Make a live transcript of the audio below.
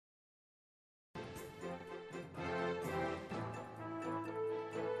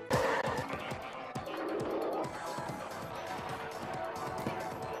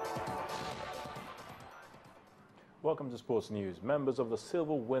Welcome to Sports News. Members of the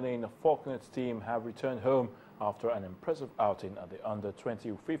silver-winning Falconets team have returned home after an impressive outing at the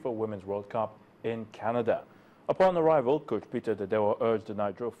Under-20 FIFA Women's World Cup in Canada. Upon arrival, Coach Peter Dedewa urged the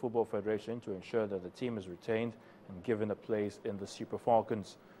Nigeria Football Federation to ensure that the team is retained and given a place in the Super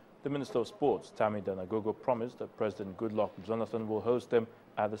Falcons. The Minister of Sports, Tammy Danagogo, promised that President Goodluck Jonathan will host them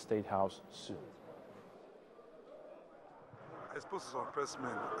at the State House soon. I spoke to some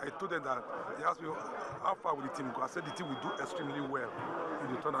pressmen. I told them that they asked me how far will the team go. I said the team will do extremely well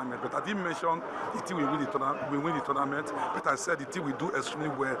in the tournament, but I didn't mention the team will win the tournament. But I said the team will do extremely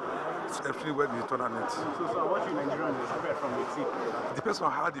well in the tournament. So what should Nigerians expect from the team? It depends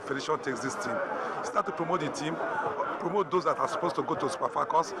on how the federation takes this team. Start to promote the team, promote those that are supposed to go to Super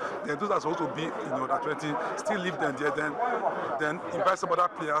Falcons, then those that are supposed to be in Under 20, still leave them there, then invite some other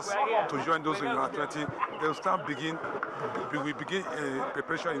players to join those in Under 20. They'll start we begin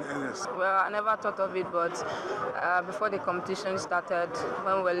preparation in earnest. Well, I never thought of it, but before the competition started,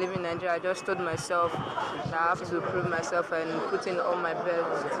 when we were leaving Nigeria, I just told myself that I have to prove myself and put in all my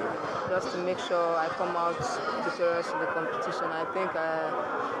best just to make sure I come out victorious in the competition. I think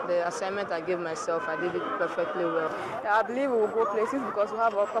the assignment I gave myself, I did it perfectly well. I believe we will go places because we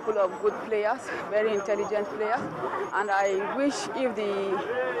have a couple of good players, very intelligent players, and I wish if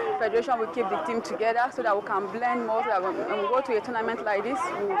the Federation will keep the team together so that we can blend more, so that when we go to a tournament like this,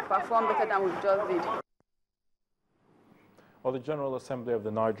 we will perform better than we just did. Well, the General Assembly of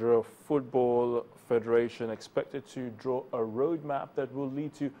the Nigeria Football Federation expected to draw a roadmap that will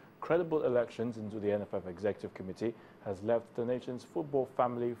lead to credible elections into the NFF Executive Committee has left the nation's football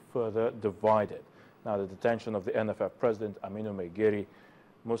family further divided. Now, the detention of the NFF President Aminu Megeri,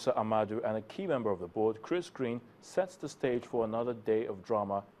 Musa Amadu, and a key member of the board, Chris Green, sets the stage for another day of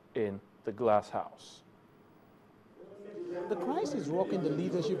drama in the Glass House. The crisis rocking the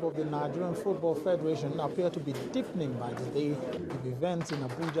leadership of the Nigerian Football Federation appear to be deepening by the day. If events in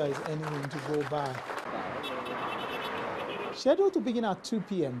Abuja is anything to go by. Scheduled to begin at 2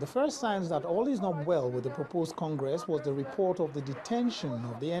 p.m., the first signs that all is not well with the proposed Congress was the report of the detention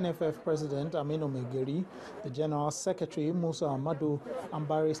of the NFF President Aminu Megeri, the General Secretary Musa Amadu, and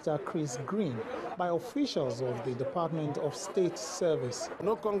Barrister Chris Green by officials of the Department of State Service.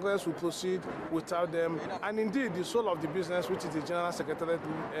 No Congress will proceed without them, and indeed the soul of the business, which is the General Secretary,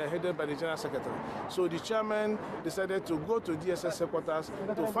 headed by the General Secretary. So the chairman decided to go to DSS headquarters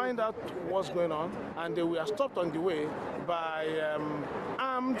to find out what's going on, and they were stopped on the way by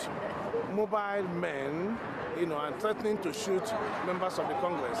armed mobile men, and threatening to shoot members of the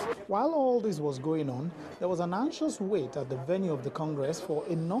Congress. While all this was going on, there was an anxious wait at the venue of the Congress for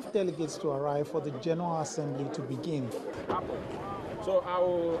enough delegates to arrive for the General Assembly to begin. So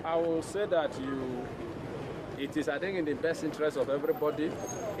I will say that it is, I think, in the best interest of everybody,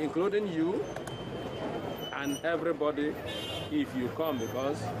 including you and everybody, if you come,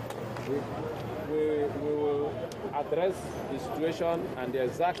 because we will address the situation and the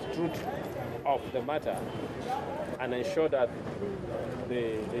exact truth of the matter and ensure that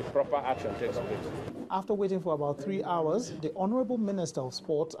the proper action takes place. After waiting for about 3 hours, the Honorable Minister of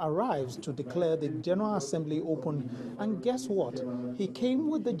Sports arrives to declare the General Assembly open. And guess what? He came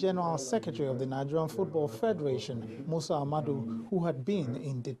with the General Secretary of the Nigerian Football Federation, Musa Amadu, who had been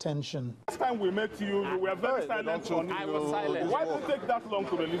in detention. Last time we met you, you were very silent on it. I was silent. Why did it take that long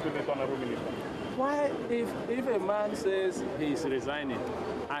to release the Honorable Minister? Why, if a man says he is resigning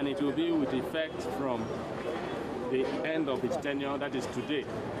and it will be with effect from the end of his tenure, that is today,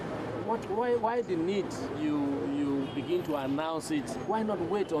 why the need you begin to announce it? Why not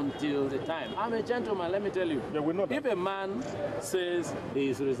wait until the time? I'm a gentleman, let me tell you. Yeah, we know that. If a man says he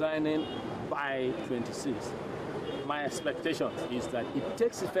is resigning by 26, my expectation is that it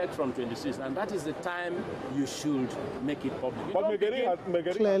takes effect from 26, and that is the time you should make it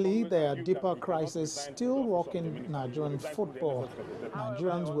public. Clearly, there are deeper crises still rocking Nigerian football.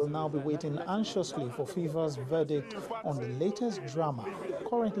 Nigerians will now be waiting anxiously for FIFA's verdict on the latest drama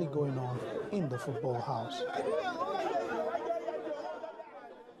currently going on in the football house.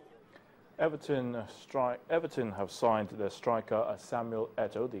 Everton have signed their striker Samuel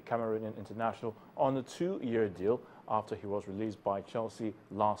Eto'o, the Cameroonian international, on a 2-year deal after he was released by Chelsea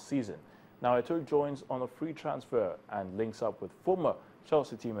last season. Now Eto'o joins on a free transfer and links up with former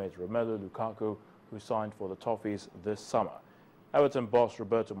Chelsea teammate Romelu Lukaku, who signed for the Toffees this summer. Everton boss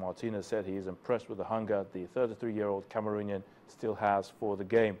Roberto Martinez said he is impressed with the hunger the 33-year-old Cameroonian still has for the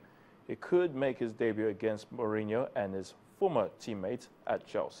game. He could make his debut against Mourinho and his former teammate at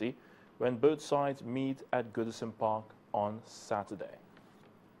Chelsea when both sides meet at Goodison Park on Saturday.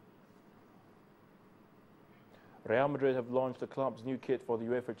 Real Madrid have launched the club's new kit for the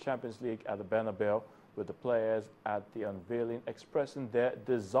UEFA Champions League at the Bernabeu. with the players at the unveiling expressing their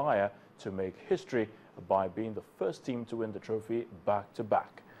desire to make history by being the first team to win the trophy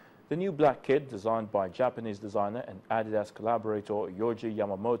back-to-back. The new black kit, designed by Japanese designer and Adidas collaborator Yoji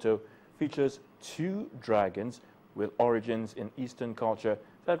Yamamoto, features 2 dragons with origins in Eastern culture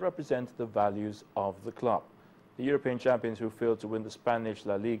that represent the values of the club. The European champions who failed to win the Spanish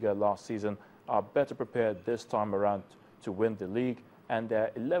La Liga last season are better prepared this time around to win the league and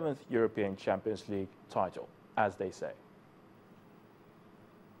their 11th European Champions League title, as they say.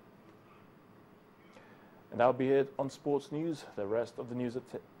 And that'll be it on Sports News. The rest of the news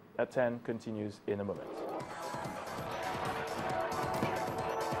at 10 continues in a moment.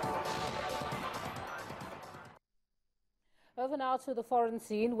 Over now to the foreign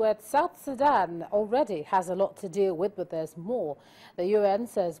scene, where South Sudan already has a lot to deal with, but there's more. The UN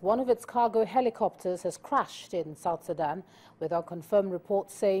says one of its cargo helicopters has crashed in South Sudan, with unconfirmed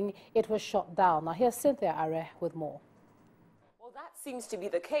reports saying it was shot down. Now here's Cynthia Are with more. Well, that seems to be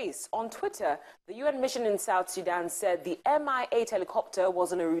the case. On Twitter, the UN mission in South Sudan said the Mi-8 helicopter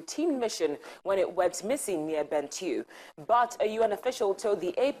was on a routine mission when it went missing near Bentiu. But a UN official told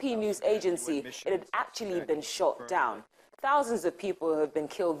the AP news agency it had actually been shot down. Thousands of people have been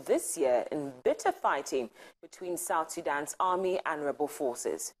killed this year in bitter fighting between South Sudan's army and rebel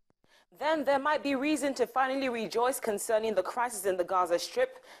forces. Then there might be reason to finally rejoice concerning the crisis in the Gaza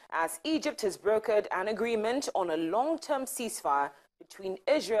Strip, as Egypt has brokered an agreement on a long-term ceasefire between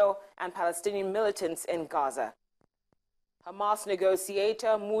Israel and Palestinian militants in Gaza. Hamas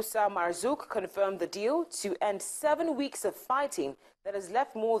negotiator Musa Marzouk confirmed the deal to end 7 weeks of fighting that has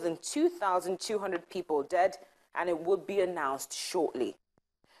left more than 2,200 people dead, and it would be announced shortly.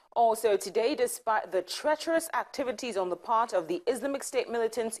 Also today, despite the treacherous activities on the part of the Islamic State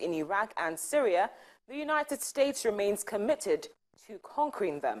militants in Iraq and Syria, the United States remains committed to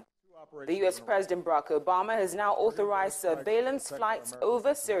conquering them. The U.S. President Barack Obama has now authorized surveillance flights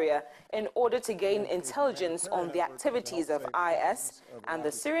over Syria in order to gain intelligence on the activities of IS, and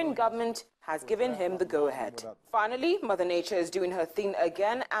the Syrian government has given him the go-ahead. Finally, Mother Nature is doing her thing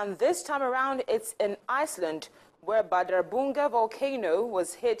again, and this time around it's in Iceland, where Badarbunga volcano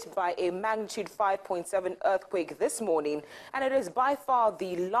was hit by a magnitude 5.7 earthquake this morning, and it is by far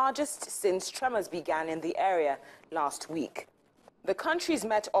the largest since tremors began in the area last week. The country's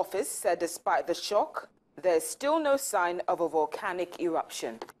Met Office said despite the shock, there's still no sign of a volcanic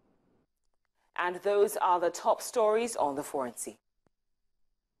eruption. And those are the top stories on the Foreign Sea.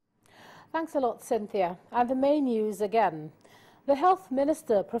 Thanks a lot, Cynthia. And the main news again. The Health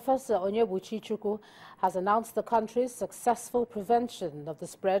Minister, Professor Onyebuchi Chukwu, has announced the country's successful prevention of the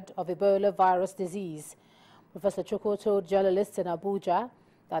spread of Ebola virus disease. Professor Chukwu told journalists in Abuja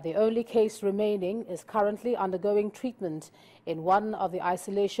that the only case remaining is currently undergoing treatment in one of the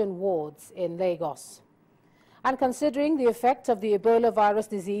isolation wards in Lagos. And considering the effect of the Ebola virus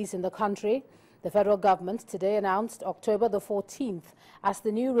disease in the country, the federal government today announced October the 14th as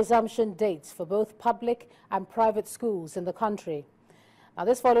the new resumption dates for both public and private schools in the country. Now,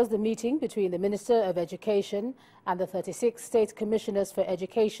 this follows the meeting between the Minister of Education and the 36 state commissioners for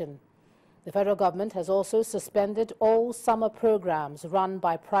education. The federal government has also suspended all summer programs run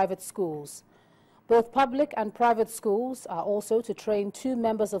by private schools. Both public and private schools are also to train 2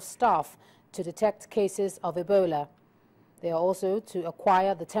 members of staff to detect cases of Ebola. They are also to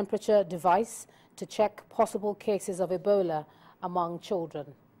acquire the temperature device to check possible cases of Ebola among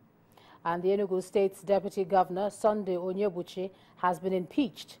children. And the Enugu State's Deputy Governor, Sunday Onyebuchi, has been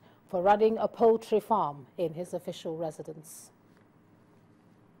impeached for running a poultry farm in his official residence.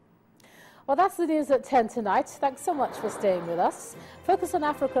 Well, that's the news at 10 tonight. Thanks so much for staying with us. Focus on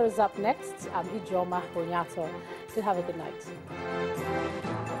Africa is up next. I'm Ijoma Bonyato. Do have a good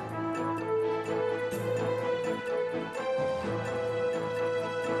night.